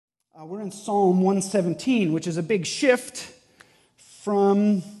We're in Psalm 117, which is a big shift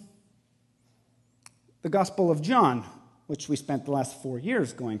from the Gospel of John, which we spent the last 4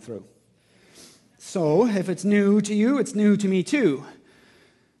 years going through. So, if it's new to you, it's new to me too.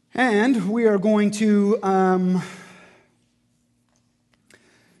 And we are going to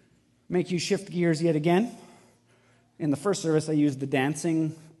make you shift gears yet again. In the first service, I used the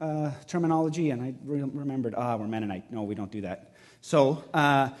dancing terminology, and I remembered, we're Mennonite. No, we don't do that. So,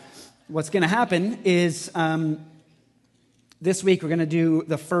 what's going to happen is this week we're going to do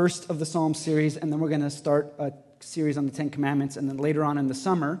the first of the Psalm series, and then we're going to start a series on the Ten Commandments, and then later on in the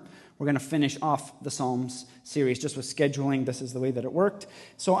summer, we're going to finish off the Psalms series just with scheduling. This is the way that it worked.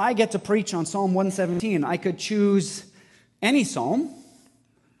 So I get to preach on Psalm 117. I could choose any psalm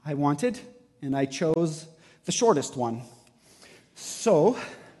I wanted, and I chose the shortest one. So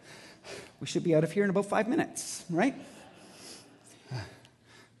we should be out of here in about 5 minutes, right?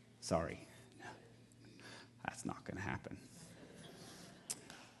 Sorry. That's not going to happen.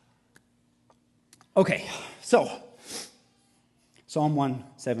 Okay, so Psalm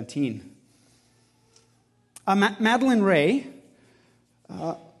 117. Madeline Ray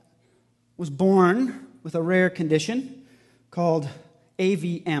was born with a rare condition called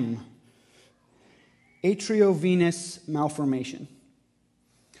AVM, atriovenous malformation.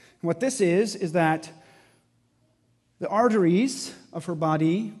 And what this is that the arteries of her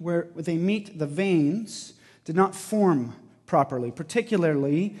body, where they meet the veins, did not form properly,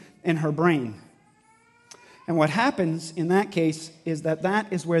 particularly in her brain. And what happens in that case is that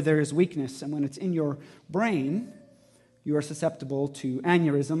is where there is weakness. And when it's in your brain, you are susceptible to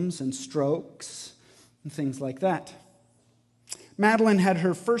aneurysms and strokes and things like that. Madeline had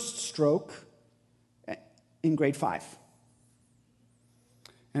her first stroke in grade 5.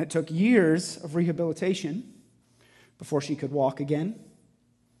 And it took years of rehabilitation before she could walk again.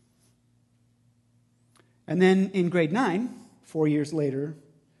 And then in grade 9, 4 years later,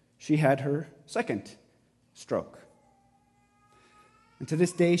 she had her second stroke. And to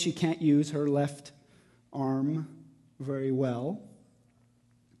this day, she can't use her left arm very well.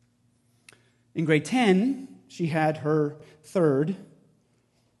 In grade 10, she had her third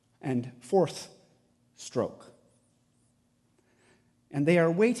and fourth stroke. And they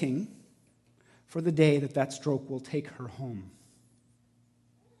are waiting for the day that stroke will take her home.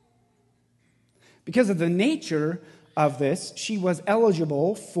 Because of the nature of this, she was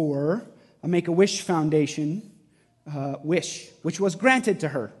eligible for a Make-A-Wish Foundation wish, which was granted to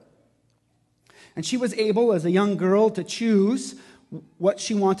her. And she was able, as a young girl, to choose what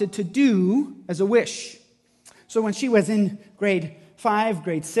she wanted to do as a wish. So when she was in grade 5,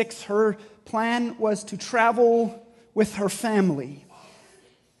 grade 6, her plan was to travel with her family.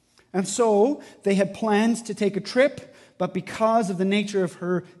 And so they had plans to take a trip, but because of the nature of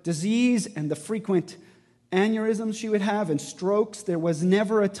her disease and the frequent aneurysms she would have and strokes, there was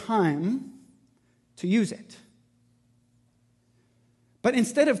never a time to use it. But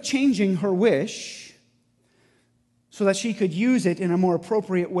instead of changing her wish so that she could use it in a more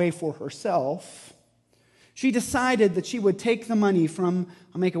appropriate way for herself, she decided that she would take the money from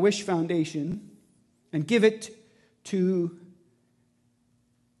a Make-A-Wish Foundation and give it to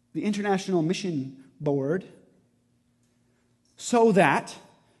the International Mission Board so that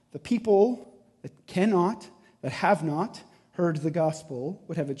the people that have not heard the gospel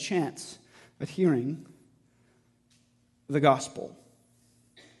would have a chance at hearing the gospel.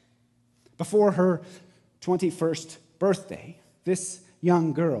 Before her 21st birthday, this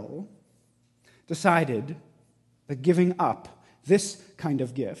young girl decided that giving up this kind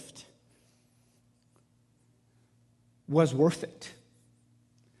of gift was worth it.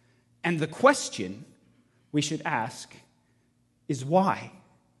 And the question we should ask is why?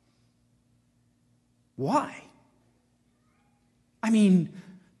 Why? I mean,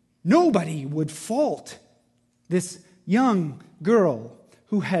 nobody would fault this young girl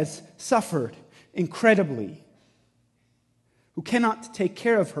who has suffered incredibly, who cannot take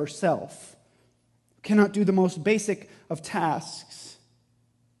care of herself, who cannot do the most basic of tasks,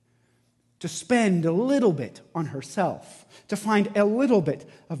 to spend a little bit on herself, to find a little bit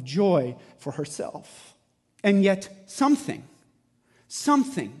of joy for herself. And yet something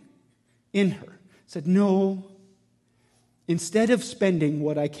in her said, no, instead of spending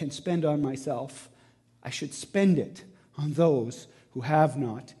what I can spend on myself, I should spend it on those who have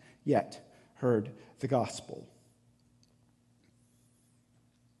not yet heard the gospel.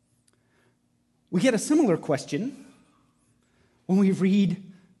 We get a similar question when we read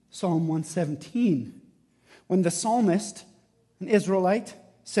Psalm 117, when the psalmist, an Israelite,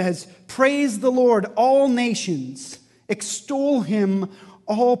 says, "Praise the Lord, all nations, extol him,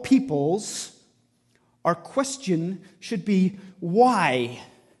 all peoples, our question should be, why?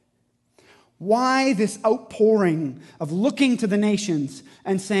 Why this outpouring of looking to the nations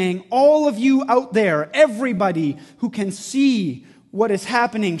and saying, all of you out there, everybody who can see what is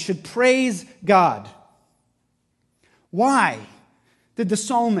happening should praise God? Why did the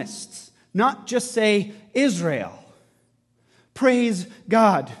psalmists not just say, Israel, praise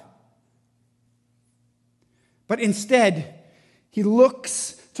God? But instead, he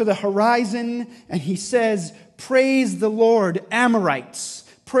looks to the horizon and he says, praise the Lord, Amorites.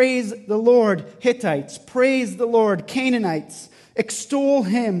 Praise the Lord, Hittites. Praise the Lord, Canaanites. Extol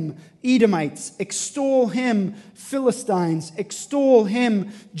him, Edomites. Extol him, Philistines. Extol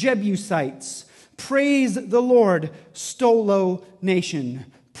him, Jebusites. Praise the Lord, Stolo nation.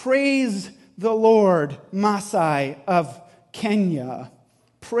 Praise the Lord, Masai of Kenya.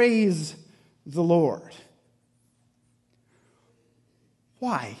 Praise the Lord.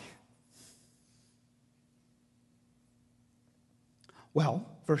 Why? Well,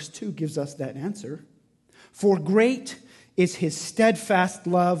 verse 2 gives us that answer. For great is his steadfast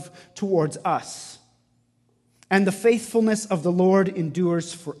love towards us, and the faithfulness of the Lord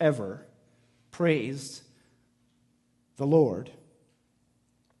endures forever. Praise the Lord.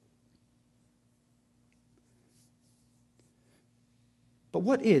 But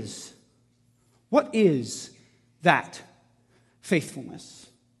what is that faithfulness?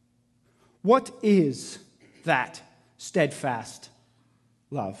 What is that steadfast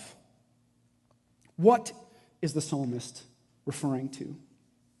love? What is the psalmist referring to?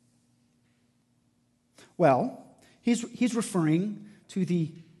 Well, he's referring to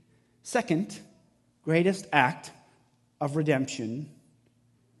the second greatest act of redemption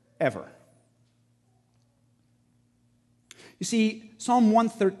ever. You see, Psalm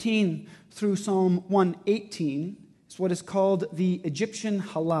 113 through Psalm 118 is what is called the Egyptian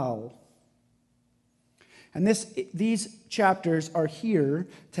Halal. And these chapters are here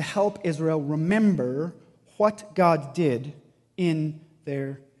to help Israel remember what God did in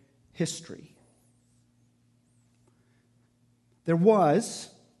their history. There was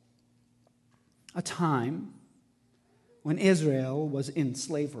a time when Israel was in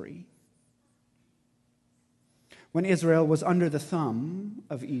slavery, when Israel was under the thumb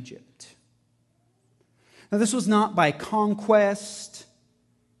of Egypt. Now, this was not by conquest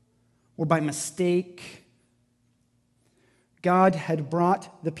or by mistake. God had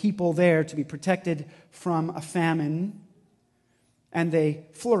brought the people there to be protected from a famine, and they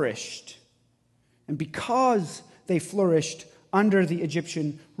flourished. And because they flourished under the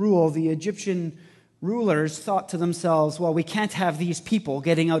Egyptian rule, the Egyptian rulers thought to themselves, well, we can't have these people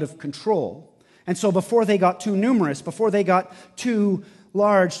getting out of control. And so before they got too numerous, before they got too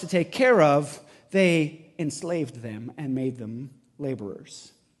large to take care of, they enslaved them and made them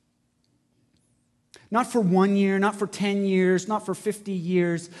laborers. Not for 1 year, not for 10 years, not for 50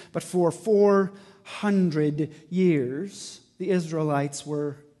 years, but for 400 years, the Israelites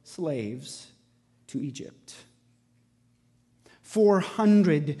were slaves to Egypt.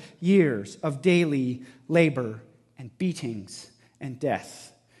 400 years of daily labor and beatings and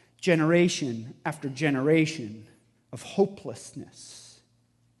death. Generation after generation of hopelessness.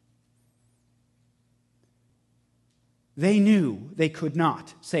 They knew they could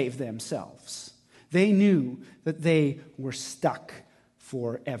not save themselves. They knew that they were stuck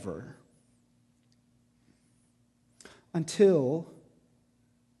forever. Until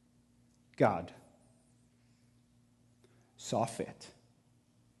God saw fit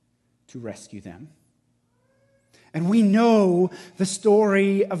to rescue them. And we know the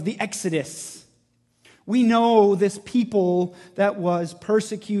story of the Exodus. We know this people that was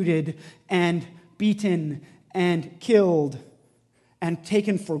persecuted and beaten and killed and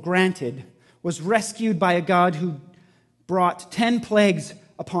taken for granted was rescued by a God who brought 10 plagues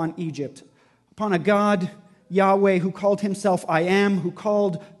upon Egypt, upon a God, Yahweh, who called himself I Am, who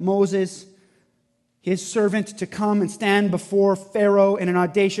called Moses, his servant, to come and stand before Pharaoh in an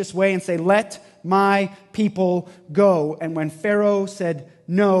audacious way and say, let my people go. And when Pharaoh said,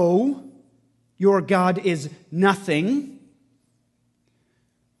 no, your God is nothing,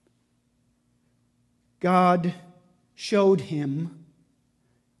 God showed him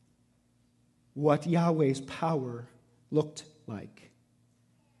what Yahweh's power looked like.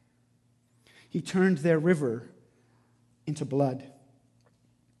 He turned their river into blood.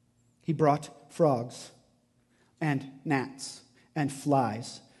 He brought frogs and gnats and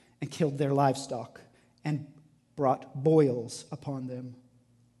flies and killed their livestock and brought boils upon them.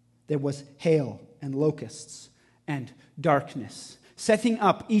 There was hail and locusts and darkness, setting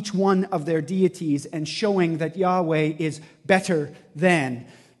up each one of their deities and showing that Yahweh is better than.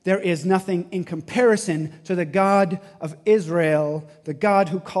 There is nothing in comparison to the God of Israel, the God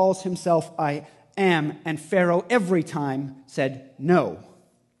who calls himself I am. And Pharaoh every time said, no,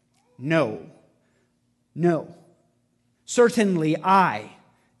 no, no. Certainly I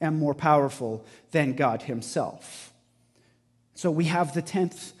am more powerful than God himself. So we have the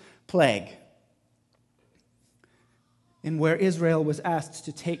 10th plague, in where Israel was asked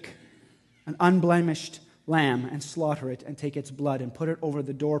to take an unblemished lamb and slaughter it and take its blood and put it over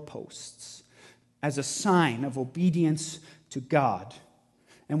the doorposts as a sign of obedience to God.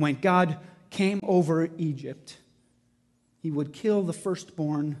 And when God came over Egypt, he would kill the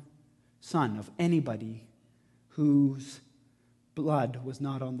firstborn son of anybody whose blood was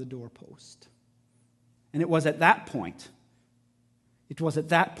not on the doorpost. And it was at that point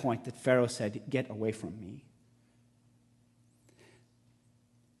that Pharaoh said, "Get away from me."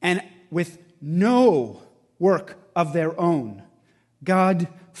 And with no work of their own, God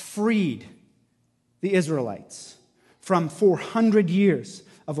freed the Israelites from 400 years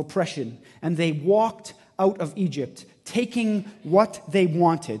of oppression, and they walked out of Egypt, taking what they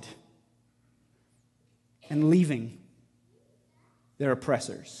wanted and leaving their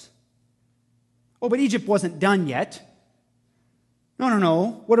oppressors. Oh, but Egypt wasn't done yet.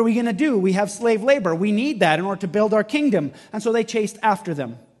 No. What are we going to do? We have slave labor. We need that in order to build our kingdom. And so they chased after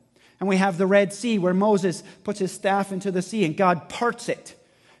them. And we have the Red Sea where Moses puts his staff into the sea and God parts it.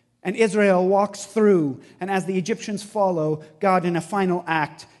 And Israel walks through. And as the Egyptians follow, God in a final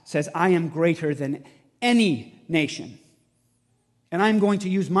act says, I am greater than any nation. And I'm going to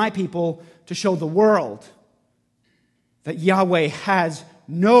use my people to show the world that Yahweh has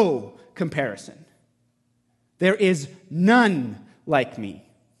no comparison. There is none like me.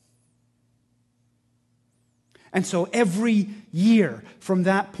 And so every year from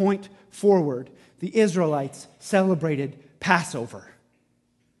that point forward, the Israelites celebrated Passover.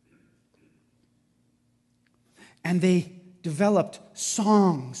 And they developed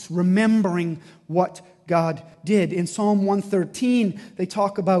songs remembering what God did. In Psalm 113, they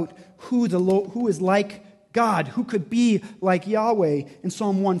talk about who is like God, who could be like Yahweh. In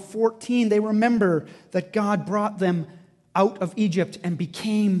Psalm 114, they remember that God brought them out of Egypt and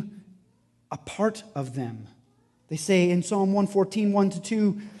became a part of them. They say in Psalm 114,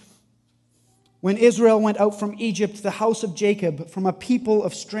 1-2, when Israel went out from Egypt, the house of Jacob, from a people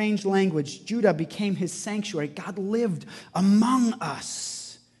of strange language, Judah became his sanctuary. God lived among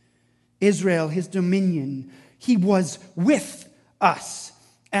us. Israel, his dominion, he was with us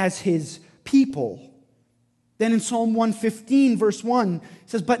as his people. Then in Psalm 115, verse 1, it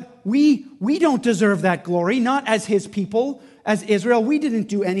says, but we don't deserve that glory, not as his people, as Israel. We didn't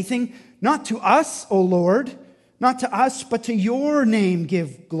do anything. Not to us, O Lord, not to us, but to your name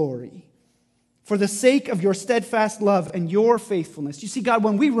give glory. For the sake of your steadfast love and your faithfulness. You see, God,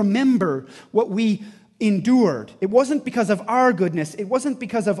 when we remember what we endured, it wasn't because of our goodness. It wasn't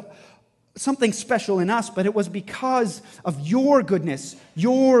because of something special in us, but it was because of your goodness,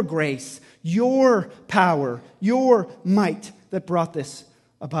 your grace, your power, your might that brought this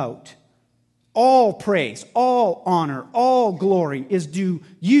about. All praise, all honor, all glory is due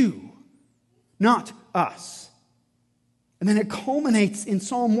you, not us. And then it culminates in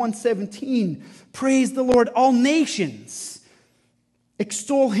Psalm 117. Praise the Lord, all nations.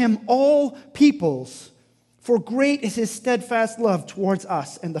 Extol him, all peoples. For great is his steadfast love towards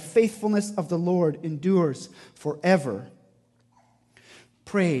us, and the faithfulness of the Lord endures forever.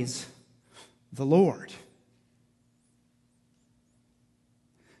 Praise the Lord.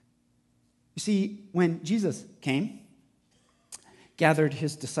 You see, when Jesus came, gathered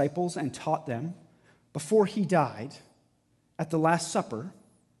his disciples and taught them, before he died, at the Last Supper,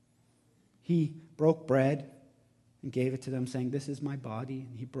 he broke bread and gave it to them, saying, this is my body.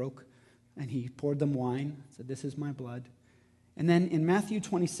 And he broke and he poured them wine, said, this is my blood. And then in Matthew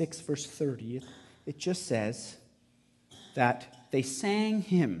 26, verse 30, it just says that they sang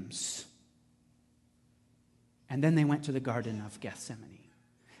hymns, and then they went to the Garden of Gethsemane.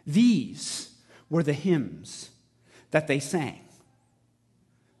 These were the hymns that they sang.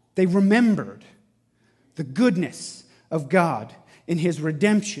 They remembered the goodness of God in his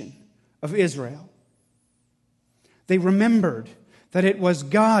redemption of Israel. They remembered that it was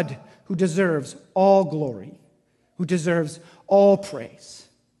God who deserves all glory, who deserves all praise.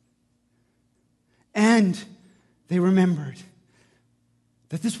 And they remembered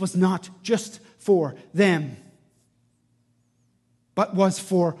that this was not just for them, but was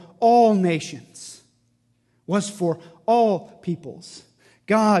for all nations, was for all peoples.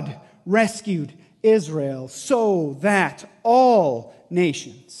 God rescued Israel so that all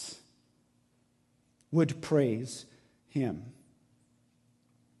nations would praise him.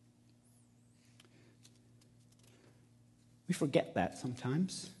 We forget that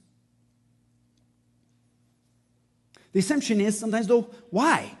sometimes. The assumption is sometimes, though,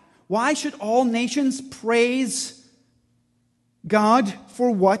 why? Why should all nations praise God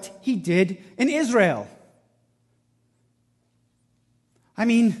for what he did in Israel? I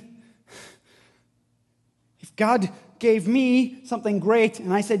mean, if God gave me something great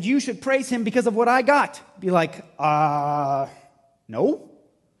and I said, you should praise him because of what I got, be like, no.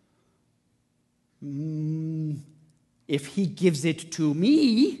 If he gives it to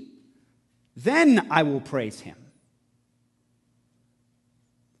me, then I will praise him.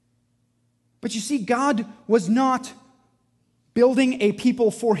 But you see, God was not building a people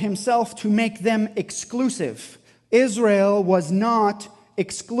for himself to make them exclusive. Israel was not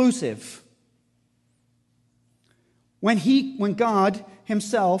exclusive. When God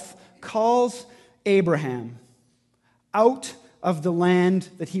himself calls Abraham out of the land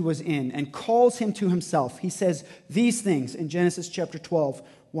that he was in and calls him to himself, he says these things in Genesis chapter 12,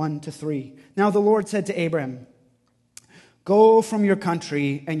 1-3. Now the Lord said to Abraham, go from your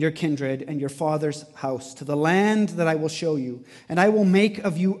country and your kindred and your father's house to the land that I will show you, and I will make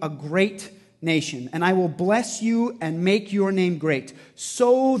of you a great nation, and I will bless you and make your name great,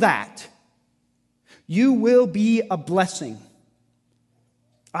 so that you will be a blessing.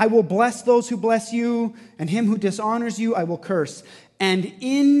 I will bless those who bless you, and him who dishonors you I will curse. And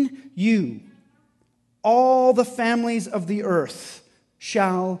in you all the families of the earth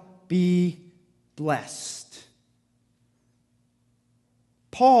shall be blessed.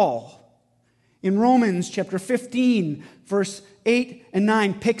 Paul, in Romans chapter 15, verse 8 and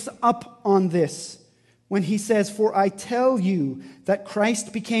 9, picks up on this when he says, for I tell you that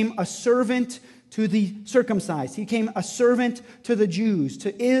Christ became a servant to the circumcised. He became a servant to the Jews,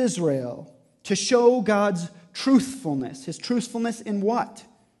 to Israel, to show God's truthfulness. His truthfulness in what?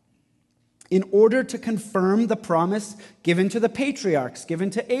 In order to confirm the promise given to the patriarchs, given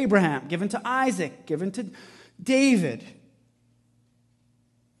to Abraham, given to Isaac, given to David.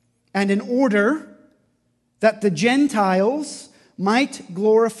 And in order that the Gentiles might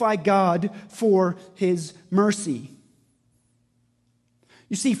glorify God for his mercy.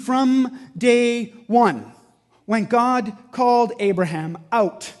 You see, from day one, when God called Abraham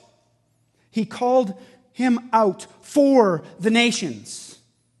out, he called him out for the nations,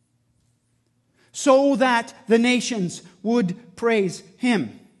 so that the nations would praise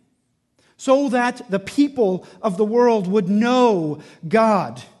him, so that the people of the world would know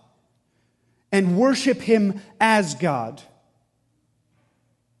God and worship him as God.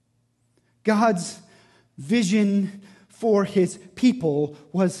 God's vision for his people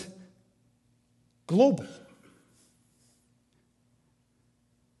was global.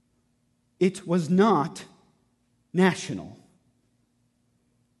 It was not national.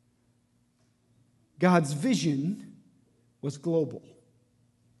 God's vision was global.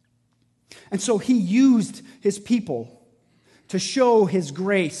 And so he used his people to show his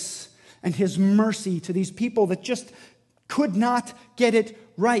grace and his mercy to these people that just could not get it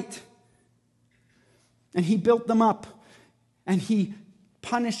right. And he built them up, and he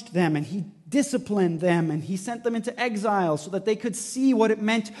punished them, and he disciplined them, and he sent them into exile so that they could see what it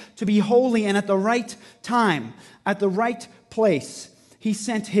meant to be holy. And at the right time, at the right place, he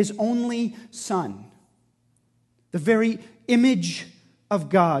sent his only Son, the very image of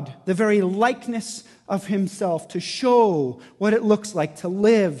God, the very likeness of himself, to show what it looks like to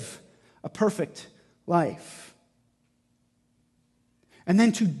live a perfect life. And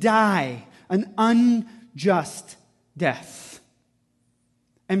then to die an unjust death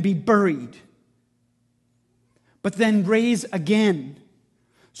and be buried, but then raise again,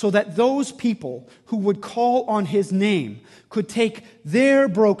 so that those people who would call on his name could take their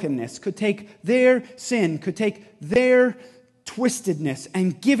brokenness, could take their sin, could take their twistedness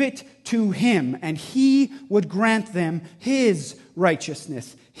and give it to him, and he would grant them his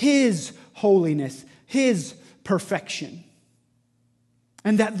righteousness, his holiness, his perfection.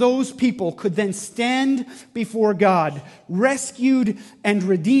 And that those people could then stand before God, rescued and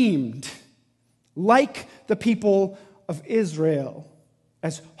redeemed, like the people of Israel,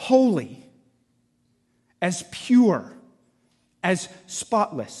 as holy, as pure, as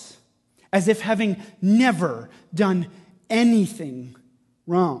spotless, as if having never done anything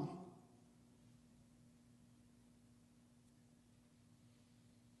wrong.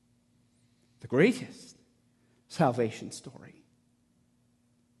 The greatest salvation story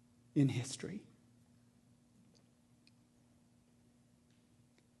in history.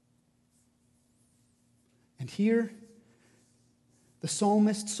 And here, the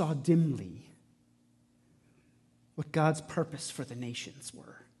psalmist saw dimly what God's purpose for the nations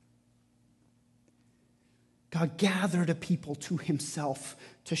were. God gathered a people to himself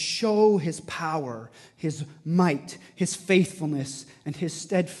to show his power, his might, his faithfulness, and his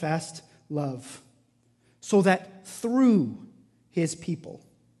steadfast love, so that through his people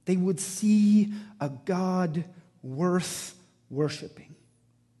they would see a God worth worshiping.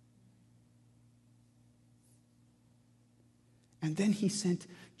 And then he sent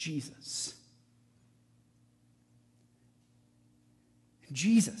Jesus.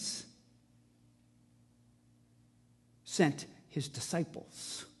 Jesus sent his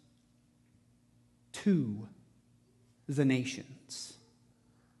disciples to the nations.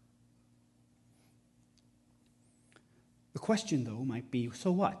 The question, though, might be,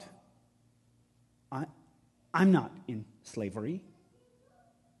 so what? I'm not in slavery.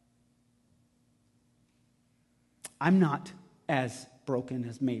 I'm not as broken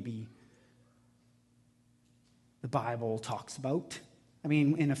as maybe the Bible talks about. I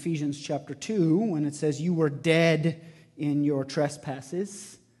mean, in Ephesians chapter 2, when it says you were dead in your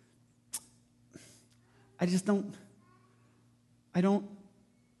trespasses, no,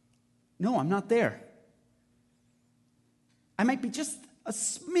 I'm not there. I might be just a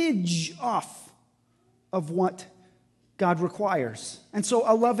smidge off of what God requires. And so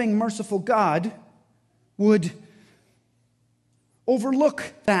a loving, merciful God would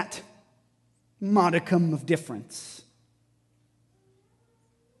overlook that modicum of difference.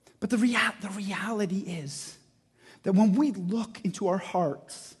 But the reality is that when we look into our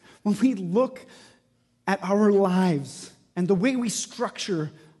hearts, when we look at our lives and the way we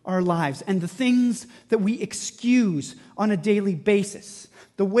structure our lives and the things that we excuse on a daily basis,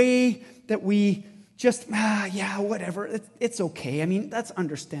 the way that we just, whatever, it's okay. I mean, that's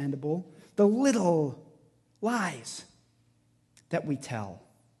understandable. The little lies that we tell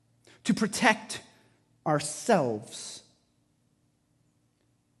to protect ourselves,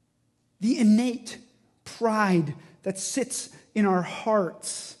 the innate pride that sits in our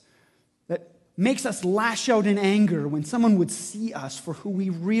hearts that makes us lash out in anger when someone would see us for who we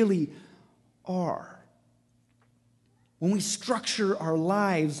really are. When we structure our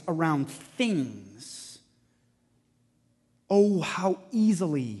lives around things, oh, how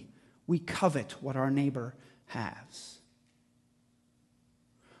easily we covet what our neighbor has.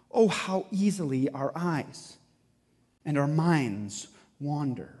 Oh, how easily our eyes and our minds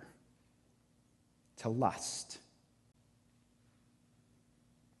wander to lust.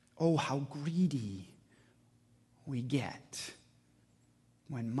 Oh, how greedy we get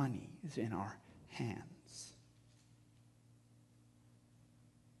when money is in our hands.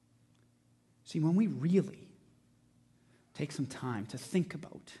 See, when we really take some time to think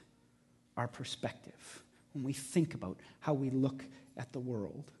about our perspective, when we think about how we look at the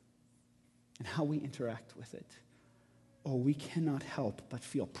world and how we interact with it, oh, we cannot help but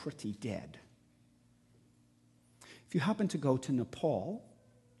feel pretty dead. If you happen to go to Nepal,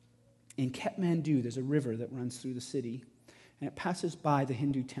 in Kathmandu, there's a river that runs through the city, and it passes by the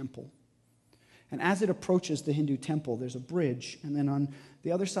Hindu temple. And as it approaches the Hindu temple, there's a bridge, and then on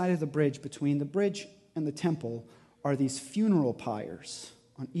the other side of the bridge, between the bridge and the temple, are these funeral pyres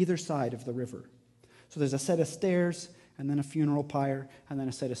on either side of the river. So there's a set of stairs, and then a funeral pyre, and then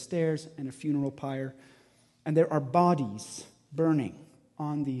a set of stairs and a funeral pyre. And there are bodies burning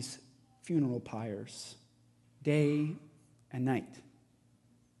on these funeral pyres, day and night.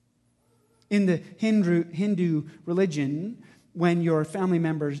 In the Hindu religion, when your family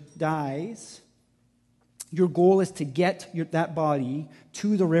member dies, your goal is to get that body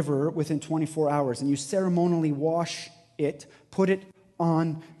to the river within 24 hours, and you ceremonially wash it, put it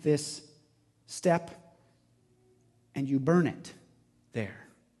on this step, and you burn it there.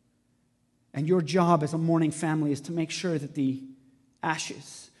 And your job as a mourning family is to make sure that the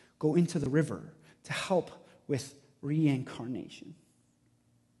ashes go into the river to help with reincarnation.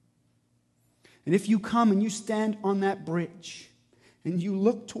 And if you come and you stand on that bridge and you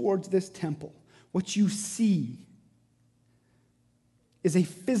look towards this temple, what you see is a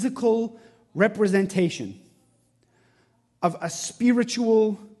physical representation of a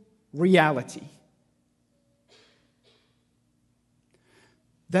spiritual reality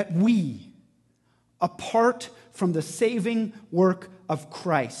that we, apart from the saving work of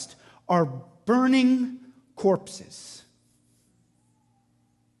Christ, are burning corpses.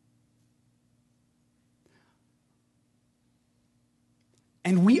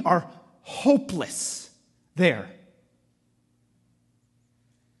 And we are hopeless there.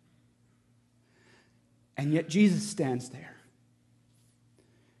 And yet Jesus stands there.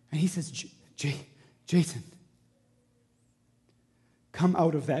 And he says, Jason, come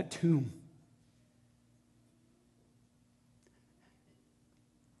out of that tomb.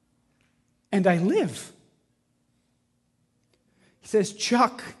 And I live. He says,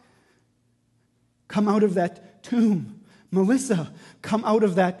 Chuck, come out of that tomb. Melissa, come out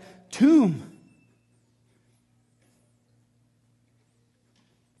of that tomb.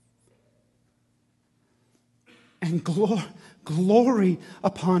 And glory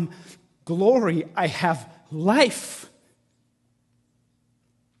upon glory, I have life.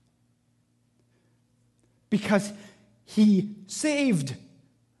 Because he saved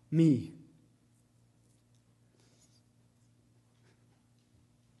me.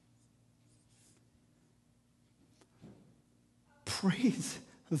 Praise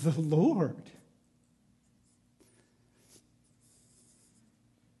the Lord.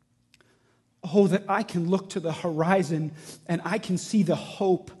 Oh, that I can look to the horizon and I can see the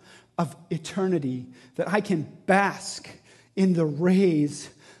hope of eternity, that I can bask in the rays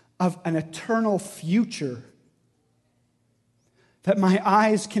of an eternal future, that my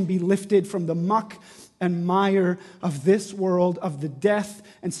eyes can be lifted from the muck and mire of this world, of the death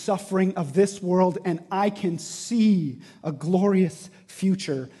and suffering of this world, and I can see a glorious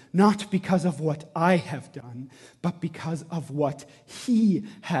future, not because of what I have done, but because of what he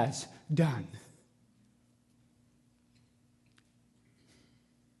has done.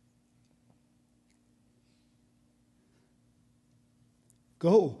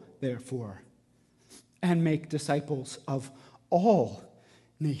 Go, therefore, and make disciples of all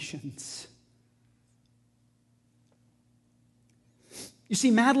nations. You see,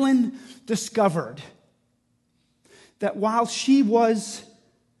 Madeline discovered that while she was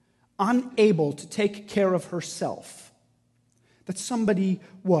unable to take care of herself, that somebody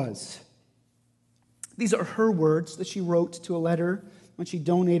was. These are her words that she wrote to a letter when she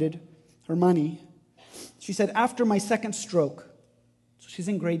donated her money. She said, after my second stroke, so she's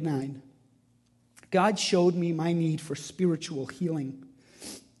in grade 9, God showed me my need for spiritual healing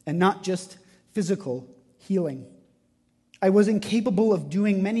and not just physical healing. I was incapable of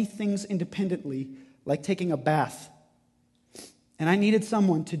doing many things independently, like taking a bath, and I needed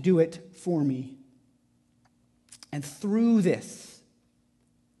someone to do it for me. And through this,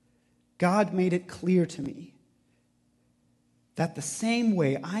 God made it clear to me that the same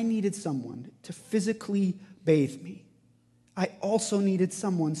way I needed someone to physically bathe me, I also needed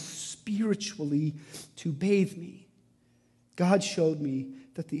someone spiritually to bathe me. God showed me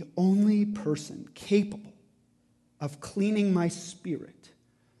that the only person capable of cleaning my spirit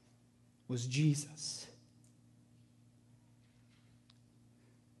was Jesus.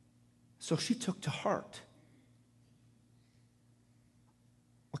 So she took to heart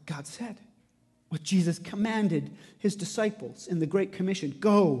what God said, what Jesus commanded his disciples in the Great Commission.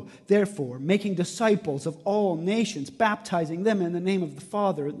 Go, therefore, making disciples of all nations, baptizing them in the name of the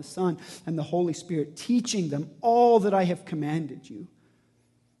Father and the Son and the Holy Spirit, teaching them all that I have commanded you.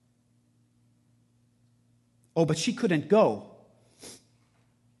 Oh, but she couldn't go.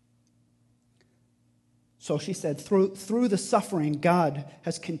 So she said, through the suffering, God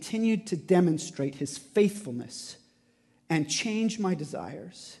has continued to demonstrate his faithfulness and change my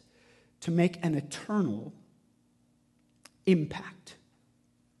desires to make an eternal impact.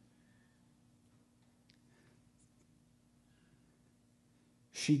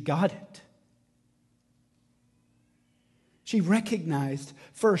 She got it. She recognized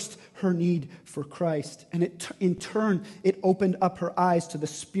first her need for Christ, and in turn, it opened up her eyes to the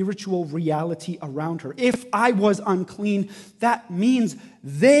spiritual reality around her. If I was unclean, that means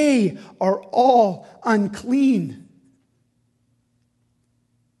they are all unclean.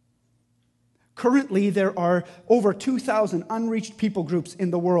 Currently, there are over 2,000 unreached people groups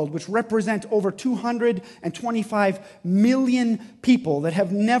in the world, which represent over 225 million people that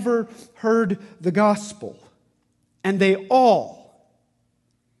have never heard the gospel. And they all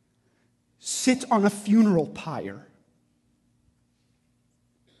sit on a funeral pyre.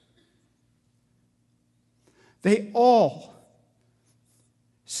 They all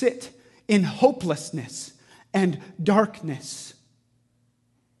sit in hopelessness and darkness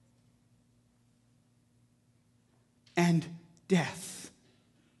and death.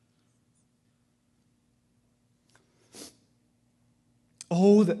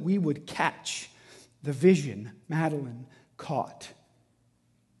 Oh, that we would catch the vision Madeline caught.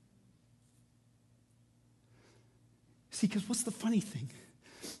 See, because what's the funny thing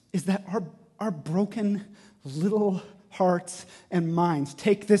is that our broken little hearts and minds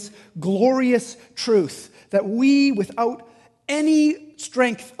take this glorious truth that we, without any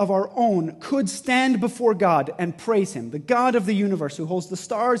strength of our own could stand before God and praise him, the God of the universe who holds the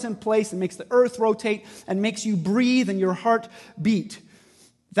stars in place and makes the earth rotate and makes you breathe and your heart beat,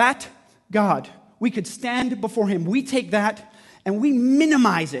 that God, we could stand before him. We take that and we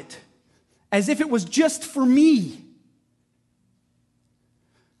minimize it as if it was just for me.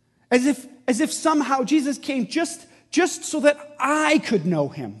 As if somehow Jesus came just so that I could know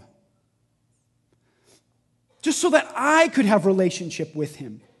him. Just so that I could have relationship with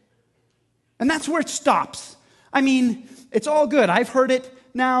him. And that's where it stops. I mean, it's all good. I've heard it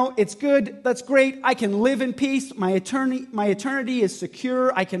now. It's good. That's great. I can live in peace. My eternity is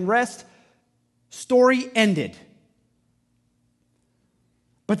secure. I can rest. Story ended.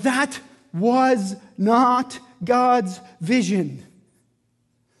 But that was not God's vision.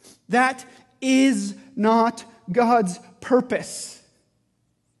 That is not God's purpose.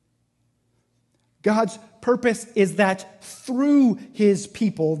 God's purpose is that through his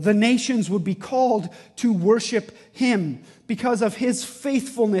people, the nations would be called to worship him because of his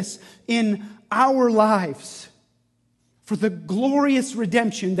faithfulness in our lives. For the glorious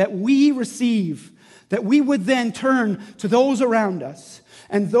redemption that we receive, that we would then turn to those around us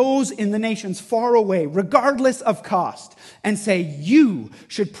and those in the nations far away, regardless of cost, and say, you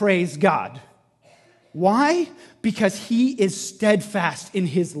should praise God. Why? Because he is steadfast in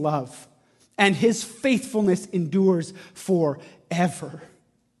his love. And his faithfulness endures forever.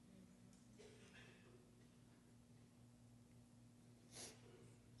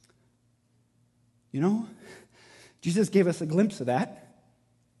 You know, Jesus gave us a glimpse of that.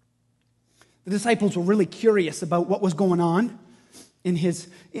 The disciples were really curious about what was going on in his,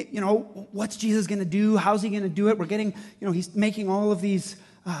 what's Jesus going to do? How's he going to do it? We're getting, he's making all of these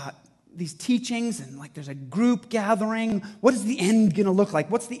teachings, and like there's a group gathering. What is the end going to look like?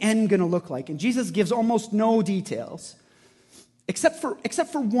 What's the end going to look like? And Jesus gives almost no details, except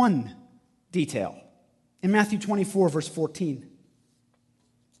for one detail in Matthew 24, verse 14.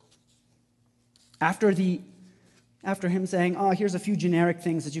 After him saying, here's a few generic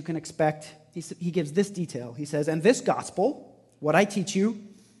things that you can expect, he gives this detail. He says, and this gospel, what I teach you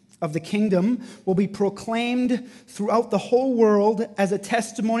of the kingdom, will be proclaimed throughout the whole world as a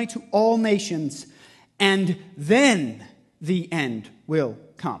testimony to all nations, and then the end will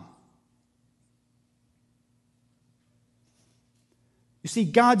come. You see,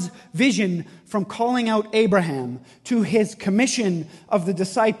 God's vision from calling out Abraham to his commission of the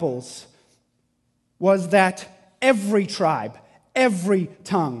disciples was that every tribe, every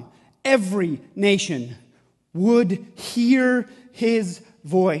tongue, every nation would hear his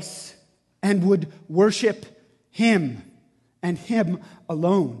voice and would worship him and him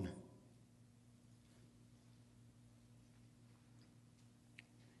alone.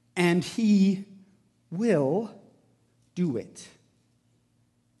 And he will do it.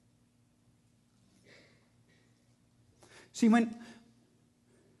 See, the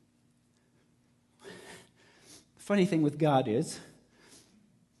funny thing with God is,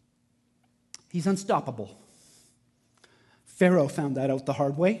 he's unstoppable. Pharaoh found that out the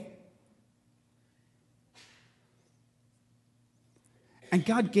hard way. And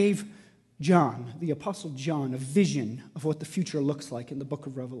God gave John, the Apostle John, a vision of what the future looks like in the book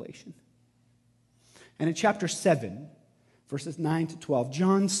of Revelation. And in chapter 7, verses 9 to 12,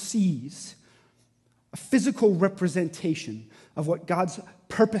 John sees a physical representation of what God's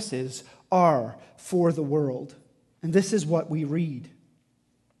purposes are for the world. And this is what we read.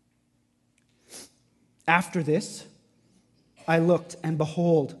 After this, I looked, and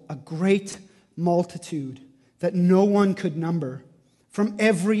behold, a great multitude that no one could number, from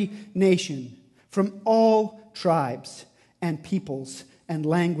every nation, from all tribes and peoples and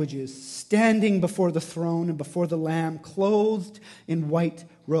languages, standing before the throne and before the Lamb, clothed in white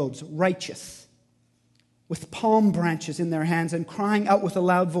robes, righteous, with palm branches in their hands, and crying out with a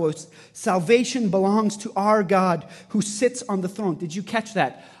loud voice, salvation belongs to our God who sits on the throne. Did you catch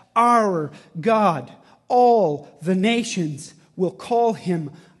that? Our God. All the nations will call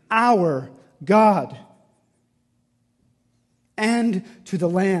him our God. And to the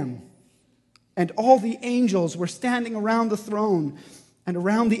Lamb. And all the angels were standing around the throne and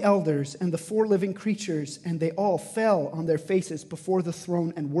around the elders and the four living creatures, and they all fell on their faces before the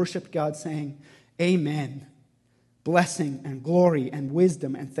throne and worshiped God, saying, Amen. Blessing and glory and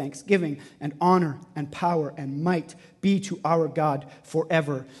wisdom and thanksgiving and honor and power and might be to our God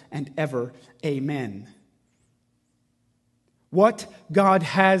forever and ever. Amen. What God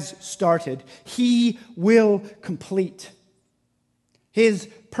has started, he will complete. His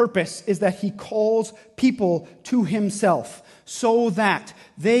purpose is that he calls people to himself so that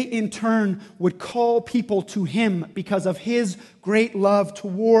they in turn would call people to him because of his great love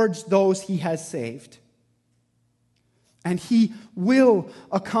towards those he has saved. And he will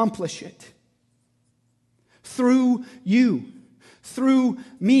accomplish it through you, through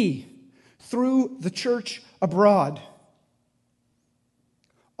me, through the church abroad.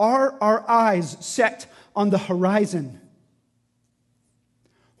 Are our eyes set on the horizon?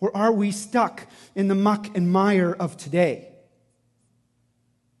 Or are we stuck in the muck and mire of today?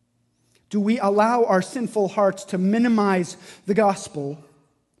 Do we allow our sinful hearts to minimize the gospel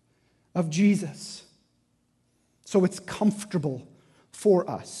of Jesus so it's comfortable for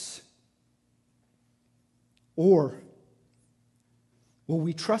us? Or will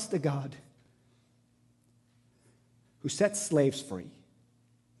we trust a God who sets slaves free,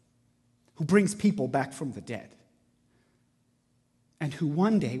 who brings people back from the dead, and who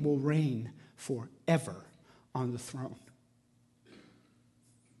one day will reign forever on the throne?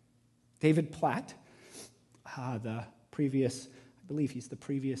 David Platt, I believe he's the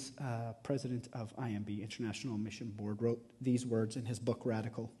previous president of IMB, International Mission Board, wrote these words in his book,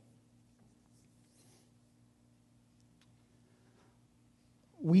 Radical.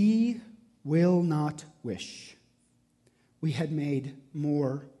 We will not wish we had made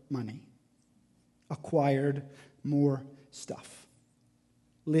more money, acquired more stuff,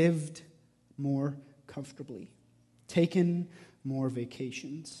 lived more comfortably, taken more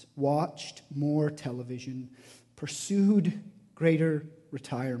vacations, watched more television, pursued greater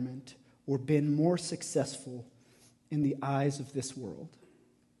retirement, or been more successful in the eyes of this world.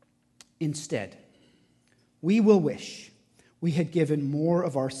 Instead, we will wish we had given more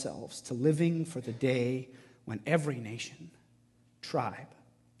of ourselves to living for the day when every nation, tribe,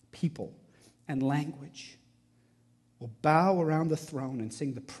 people, and language will bow around the throne and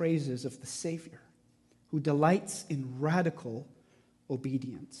sing the praises of the Savior, who delights in radical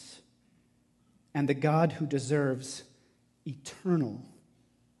obedience, and the God who deserves eternal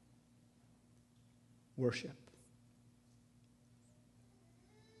worship.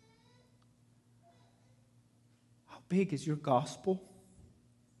 How big is your gospel?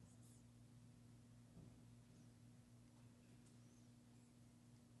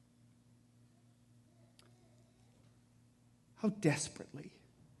 How desperately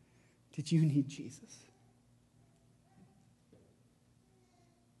did you need Jesus?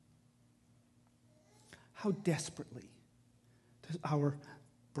 How desperately does our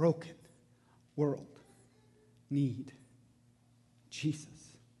broken world need Jesus?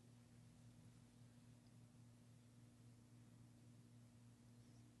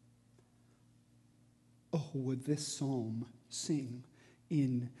 Oh, would this psalm sing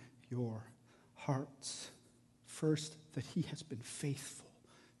in your hearts? First, that he has been faithful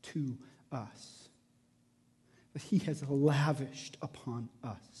to us, that he has lavished upon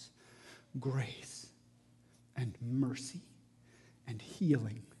us grace and mercy and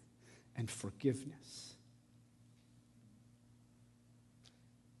healing and forgiveness.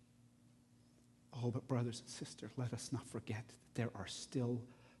 Oh, but brothers and sisters, let us not forget that there are still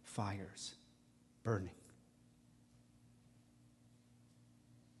fires burning.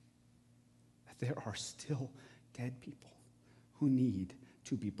 That there are still dead people who need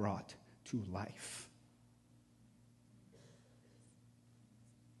to be brought to life.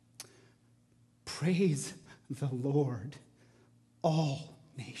 Praise the Lord, all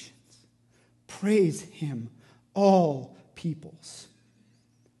nations. Praise him, all peoples.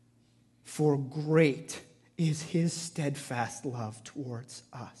 For great is his steadfast love towards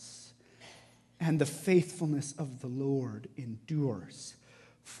us, and the faithfulness of the Lord endures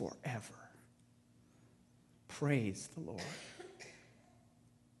forever. Praise the Lord.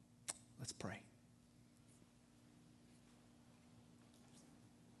 Let's pray.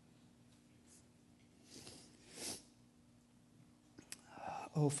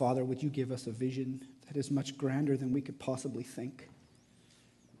 Oh, Father, would you give us a vision that is much grander than we could possibly think?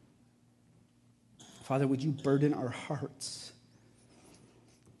 Father, would you burden our hearts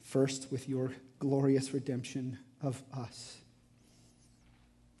first with your glorious redemption of us?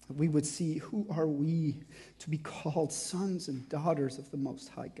 That we would see, who are we to be called sons and daughters of the Most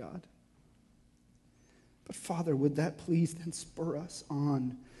High God? But Father, would that please then spur us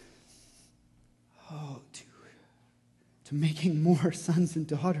on, to making more sons and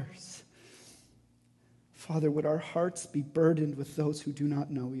daughters. Father, would our hearts be burdened with those who do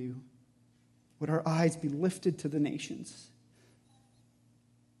not know you? Would our eyes be lifted to the nations?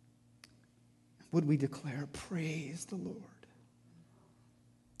 Would we declare, praise the Lord?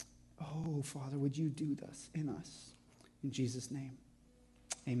 Oh, Father, would you do this in us? In Jesus' name,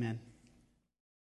 Amen.